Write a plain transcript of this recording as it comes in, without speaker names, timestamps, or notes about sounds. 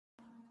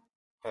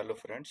Hello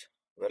friends,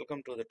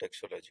 welcome to the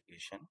Textual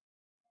Education.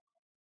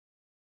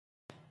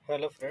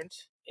 Hello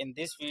friends, in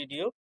this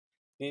video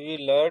we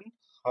will learn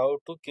how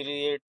to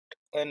create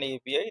an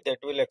API that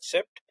will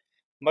accept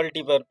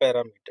multiple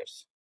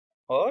parameters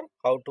or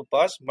how to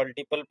pass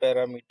multiple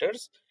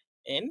parameters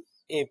in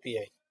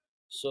API.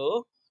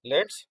 So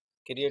let's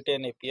create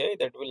an API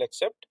that will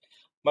accept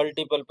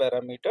multiple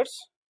parameters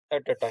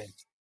at a time.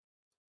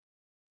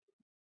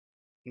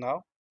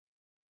 Now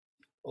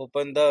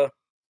open the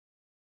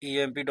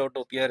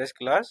emp.oprs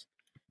class,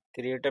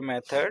 create a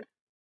method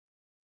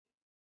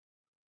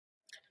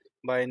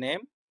by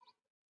name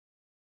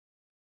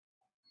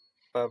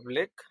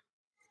public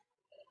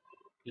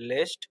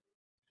list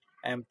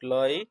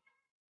employee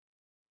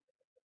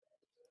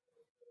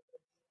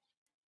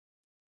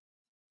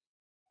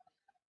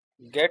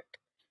get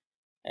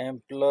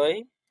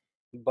employee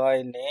by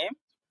name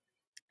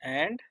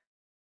and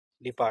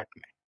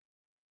department.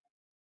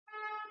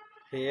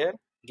 Here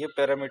give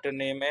parameter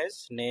name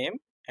as name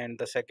and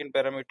the second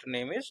parameter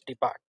name is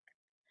department.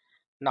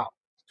 Now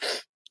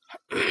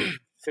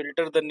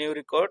filter the new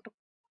record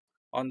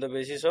on the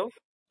basis of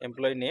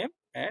employee name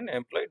and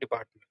employee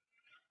department.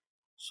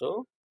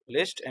 So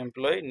list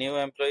employee new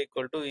employee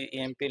equal to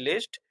emp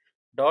list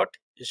dot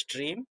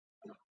stream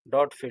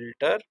dot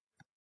filter.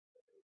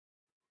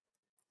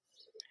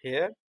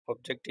 Here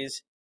object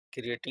is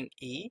creating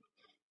e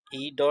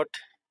dot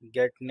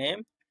get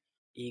name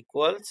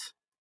equals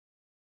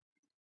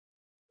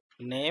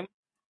name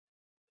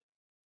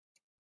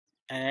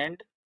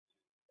and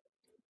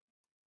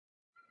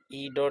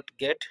e dot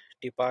get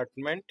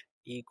department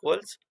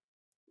equals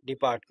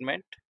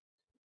department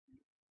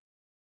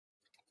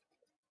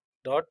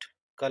dot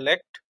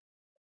collect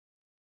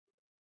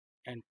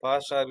and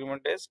pass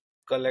argument is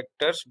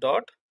collectors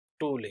dot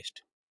to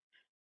list.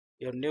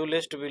 Your new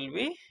list will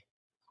be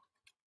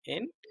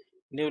in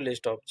new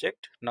list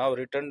object. Now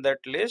return that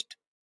list,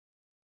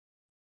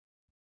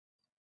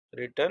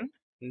 return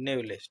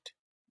new list.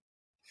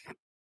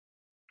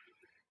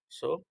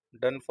 So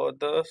done for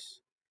the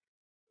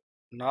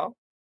now.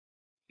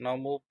 Now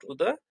move to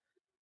the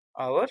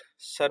our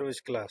service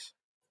class.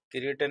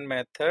 Create a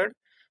method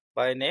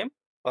by name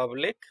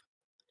public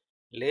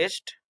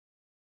list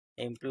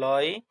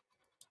employee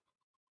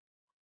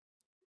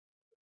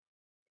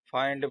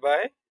find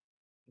by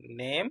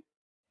name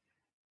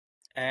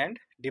and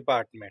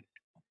department.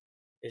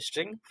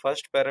 String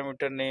first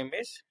parameter name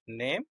is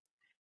name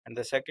and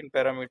the second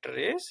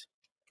parameter is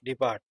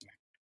department.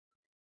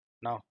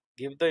 Now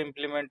give the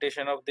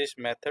implementation of this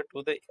method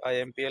to the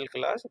IMPL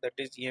class, that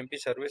is EMP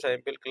service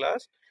IMPL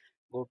class.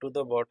 Go to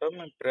the bottom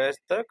and press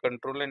the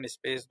control and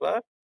space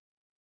bar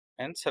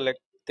and select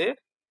the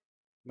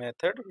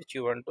method which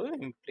you want to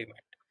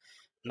implement.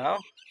 Now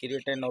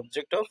create an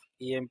object of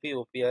EMP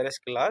OPRS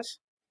class.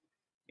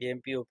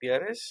 EMP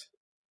OPRS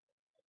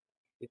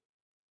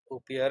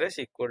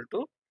equal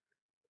to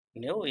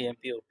new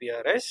EMP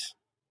OPRS.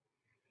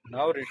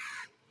 Now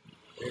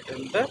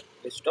return the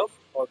list of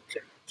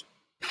object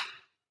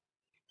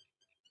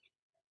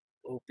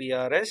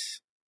OPRS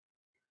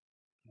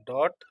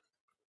dot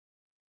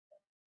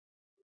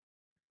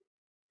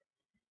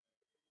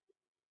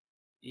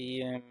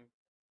em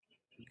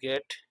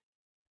get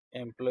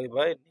employee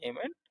by name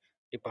and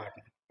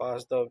department.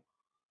 Pass the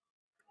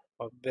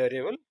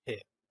variable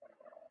here.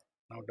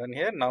 Now done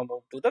here. Now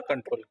move to the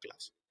control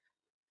class.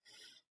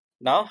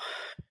 Now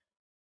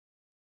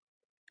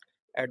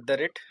at the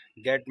rate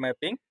get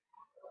mapping,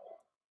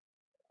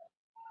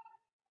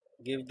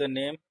 give the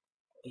name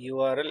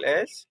URL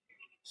as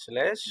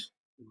slash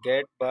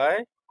get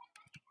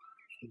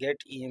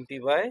emp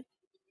by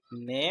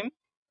name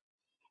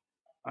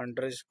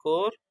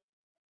underscore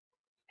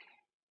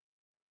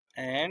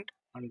and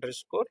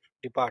underscore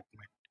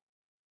department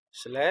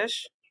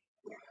slash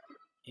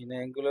in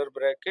angular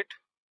bracket,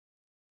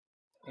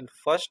 in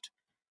first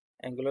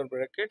angular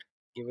bracket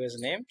give as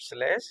name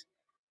slash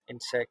in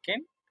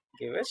second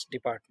give as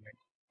department.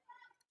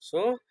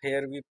 So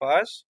here we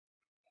pass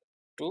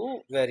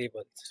two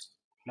variables.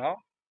 Now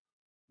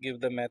give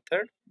the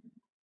method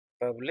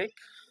public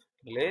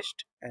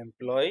list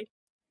employee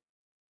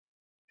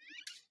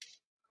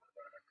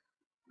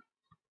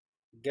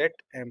get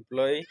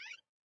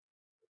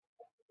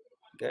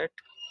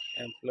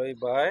employee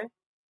by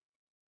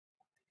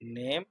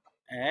name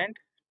and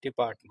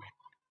department,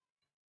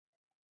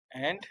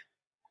 and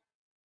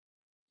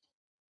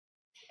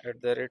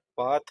at the rate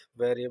path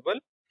variable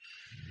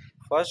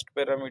first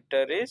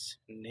parameter is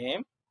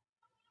name,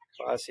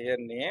 pass here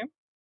name,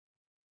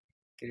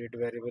 create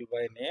variable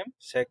by name,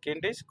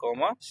 second is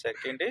comma,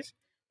 second is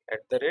at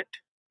the rate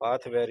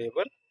path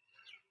variable,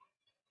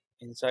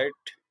 inside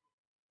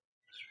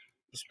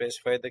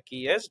specify the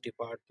key as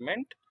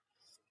department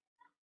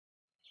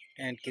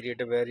and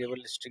create a variable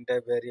string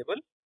type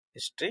variable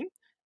string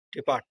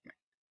department.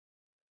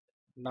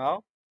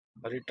 Now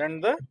return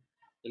the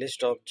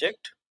list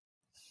object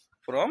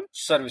from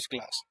service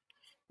class.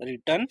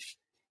 Return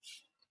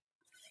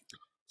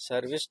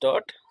service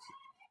dot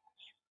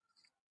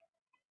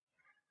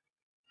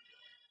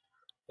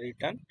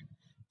return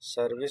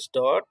service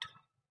dot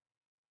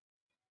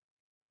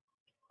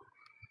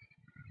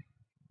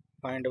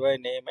find by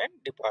name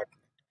and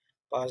department.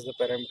 Pass the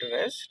parameter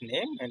as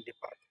name and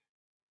department.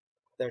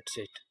 That's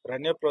it.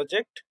 Run your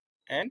project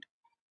and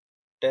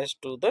test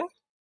to the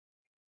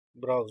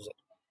browser.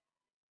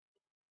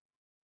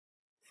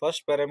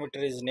 First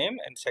parameter is name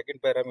and second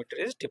parameter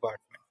is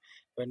department.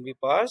 When we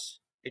pass,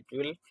 it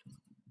will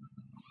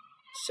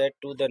set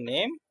to the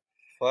name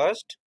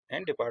first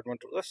and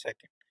department to the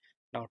second.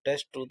 Now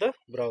test to the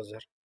browser.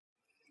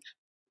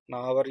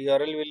 Now our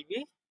URL will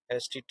be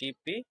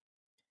http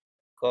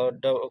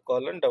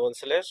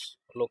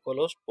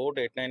 :/localhost port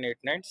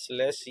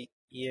 8989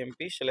 /emp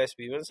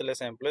 /v1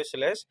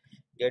 /employee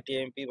 /get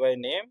emp by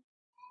name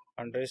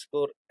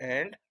underscore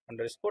and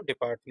underscore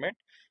department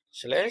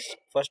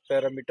 / first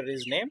parameter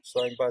is name,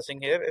 so I'm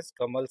passing here is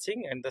Kamal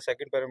Singh, and the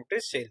second parameter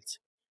is sales,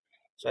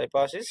 so I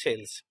pass is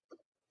sales.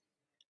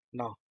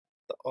 Now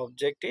the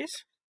object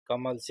is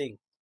Kamal Singh,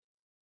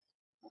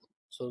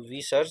 so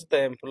we search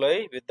the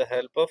employee with the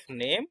help of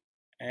name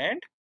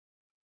and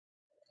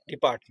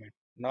department.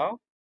 Now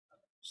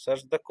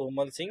search the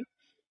Komal Singh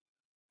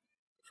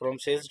from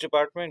sales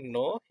department.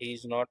 No, he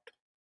is not.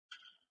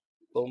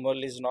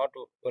 Komal is not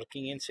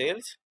working in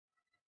sales.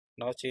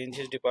 Now change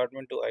his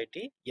department to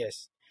IT.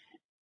 Yes,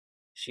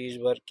 she is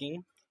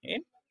working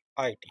in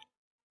IT.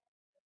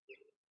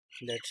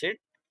 That's it.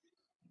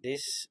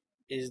 This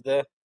is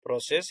the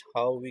process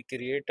how we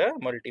create a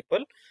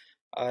multiple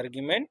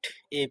argument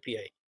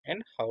API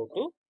and how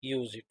to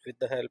use it with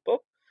the help of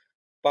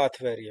path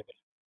variable.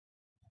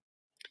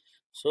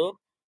 So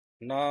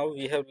now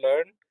we have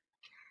learned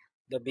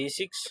the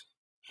basics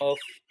of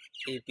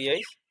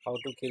APIs, how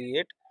to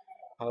create,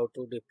 how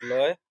to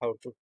deploy, how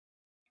to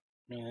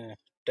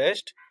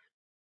test.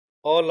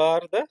 All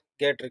are the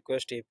GET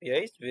request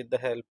APIs with the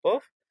help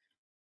of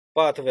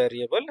path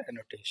variable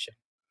annotation.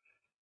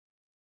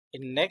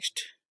 In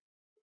next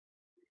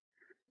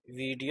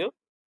video,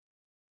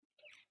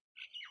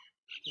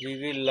 we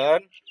will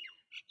learn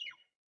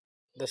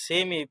the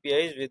same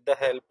APIs with the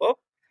help of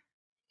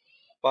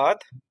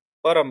path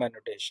param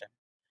annotation.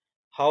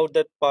 How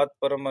that path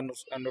param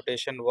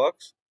annotation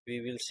works,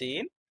 we will see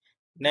in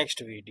next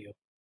video.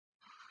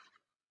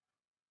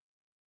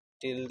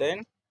 Till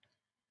then,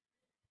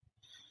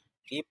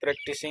 keep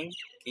practicing,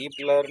 keep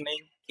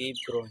learning, keep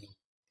growing.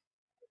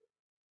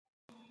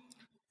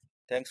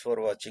 Thanks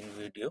for watching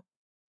video.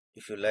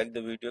 If you like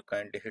the video,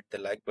 kindly hit the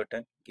like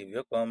button, give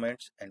your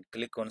comments and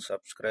click on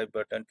subscribe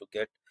button to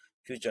get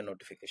future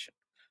notification.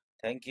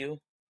 Thank you.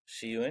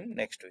 See you in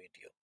next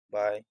video.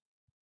 Bye.